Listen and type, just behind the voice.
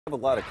I have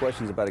a lot of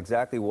questions about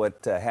exactly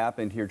what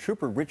happened here.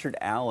 Trooper Richard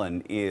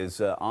Allen is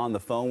on the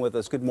phone with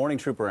us. Good morning,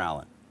 Trooper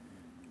Allen.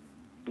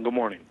 Good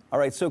morning. All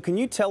right, so can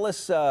you tell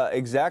us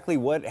exactly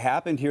what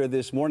happened here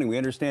this morning? We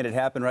understand it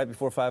happened right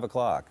before 5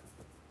 o'clock.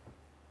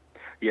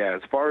 Yeah,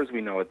 as far as we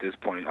know at this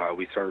point,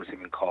 we started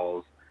receiving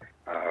calls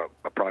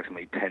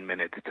approximately 10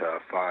 minutes to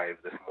 5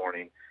 this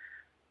morning,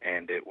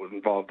 and it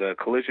involved a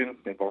collision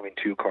involving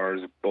two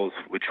cars, both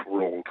which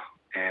rolled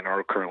and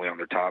are currently on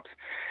their tops.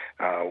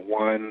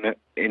 One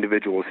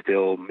individual is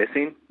still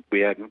missing.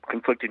 We had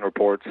conflicting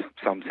reports,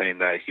 some saying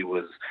that he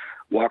was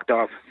walked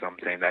off, some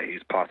saying that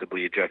he's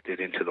possibly ejected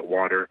into the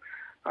water.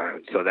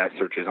 So that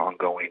search is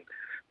ongoing.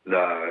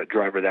 The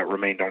driver that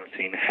remained on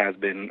scene has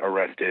been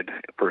arrested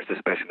for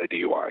suspicion of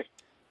DUI.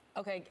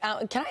 Okay,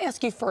 can I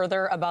ask you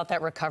further about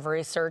that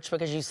recovery search?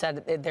 Because you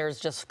said there's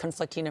just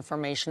conflicting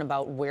information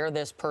about where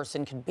this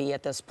person could be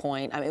at this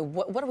point. I mean,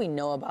 what do we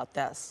know about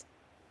this?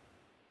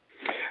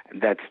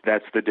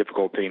 That's the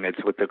difficult thing.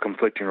 It's with the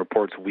conflicting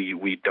reports.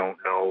 We don't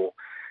know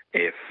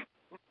if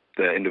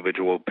the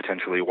individual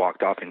potentially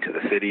walked off into the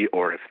city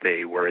or if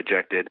they were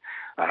ejected.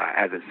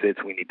 As it sits,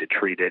 we need to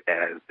treat it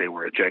as they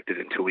were ejected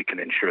until we can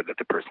ensure that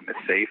the person is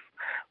safe,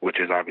 which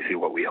is obviously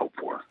what we hope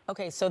for.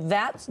 Okay, so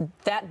that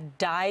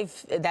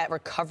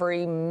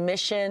recovery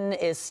mission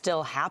is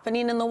still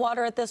happening in the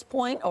water at this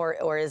point,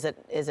 or is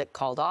it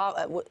called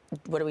off?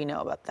 What do we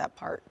know about that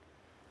part?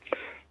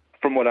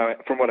 From what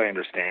I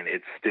understand,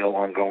 it's still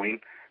ongoing.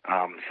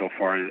 So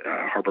far,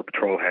 Harbor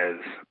Patrol has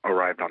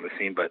arrived on the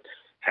scene, but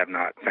have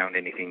not found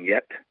anything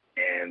yet,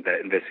 and the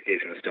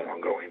investigation is still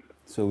ongoing.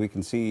 So we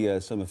can see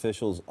some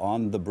officials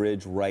on the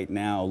bridge right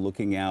now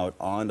looking out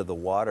onto the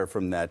water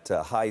from that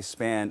high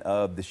span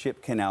of the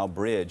Ship Canal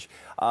Bridge.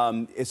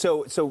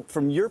 So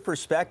from your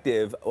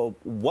perspective,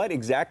 what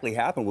exactly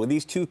happened? Were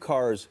these two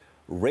cars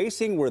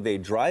racing? Were they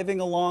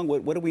driving along?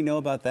 What do we know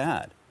about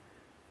that?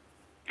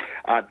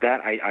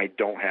 I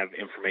don't have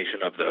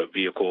information of the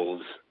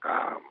vehicle's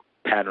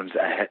patterns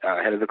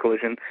ahead of the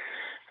collision.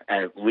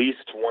 At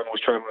least one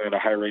was traveling at a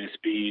high rate of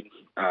speed.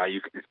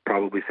 It's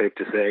probably safe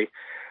to say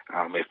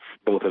if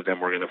both of them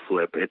were going to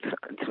flip.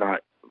 It's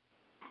not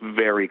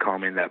very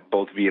common that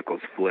both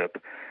vehicles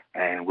flip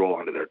and roll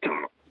onto their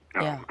top.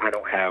 I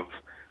don't have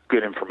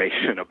good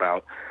information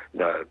about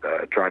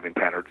the driving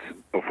patterns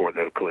before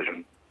the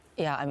collision.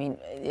 Yeah, I mean,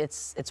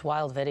 it's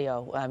wild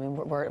video. I mean,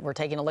 we're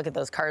taking a look at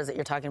those cars that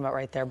you're talking about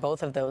right there.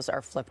 Both of those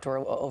are flipped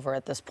over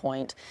at this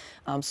point.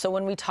 So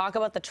when we talk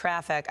about the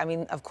traffic, I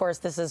mean, of course,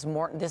 this is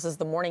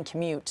the morning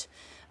commute.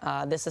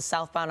 This is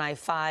southbound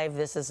I-5.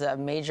 This is a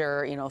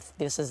major,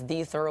 this is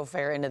the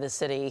thoroughfare into the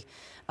city.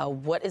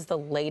 What is the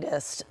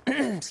latest,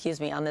 excuse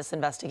me, on this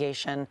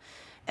investigation,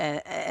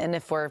 and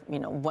if we're,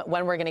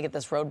 when we're going to get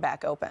this road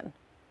back open?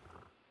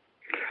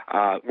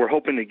 We're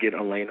hoping to get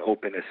a lane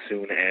open as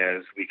soon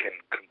as we can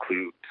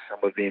conclude some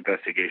of the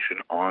investigation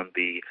on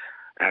the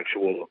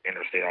actual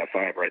Interstate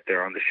I-5 right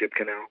there on the Ship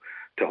Canal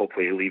to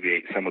hopefully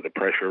alleviate some of the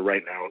pressure.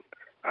 Right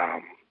now,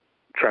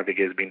 traffic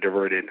is being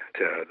diverted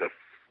to the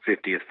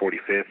 50th,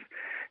 45th,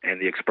 and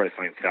the express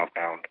lane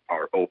southbound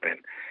are open.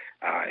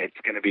 It's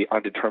going to be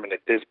undetermined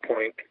at this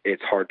point.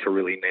 It's hard to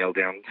really nail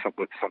down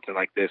with something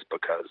like this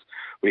because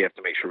we have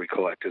to make sure we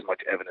collect as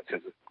much evidence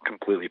as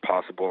completely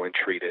possible and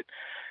treat it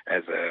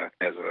as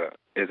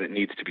it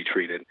needs to be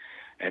treated.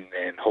 And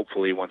then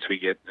hopefully once we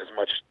get as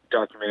much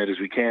documented as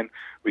we can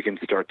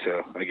start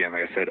to, again,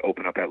 like I said,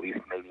 open up at least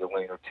maybe a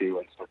lane or two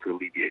and start to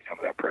alleviate some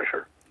of that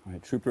pressure. All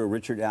right, Trooper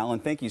Richard Allen,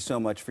 thank you so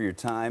much for your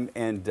time.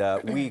 And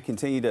we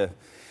continue to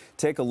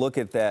take a look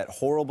at that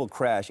horrible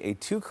crash, a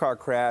two-car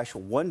crash,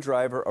 one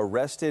driver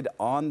arrested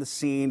on the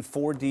scene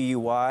for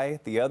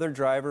DUI. The other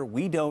driver,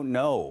 we don't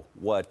know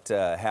what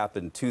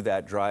happened to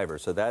that driver.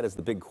 So that is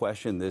the big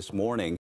question this morning.